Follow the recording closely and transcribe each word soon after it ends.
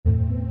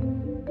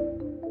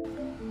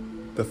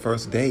The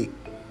first date,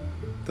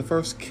 the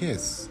first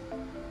kiss,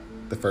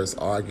 the first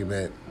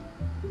argument,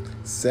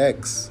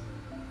 sex,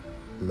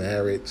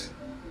 marriage,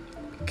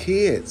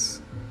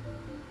 kids,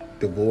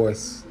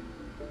 divorce,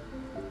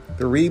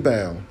 the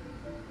rebound.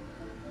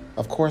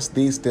 Of course,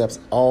 these steps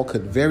all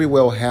could very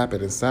well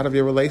happen inside of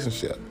your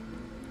relationship.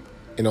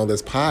 And on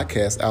this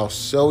podcast, I'll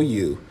show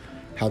you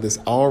how this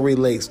all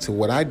relates to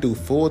what I do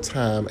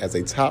full-time as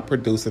a top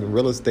producing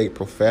real estate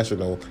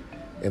professional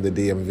in the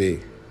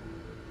DMV.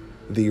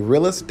 The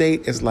Real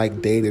Estate is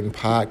Like Dating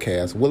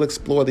podcast will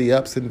explore the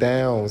ups and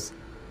downs,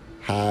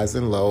 highs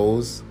and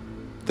lows,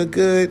 the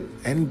good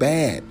and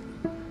bad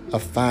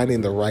of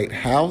finding the right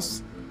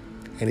house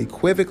and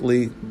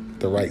equivocally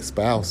the right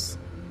spouse.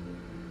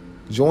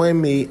 Join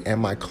me and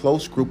my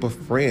close group of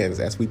friends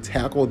as we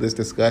tackle this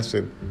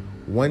discussion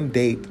one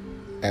date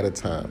at a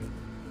time.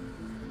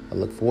 I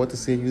look forward to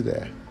seeing you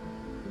there.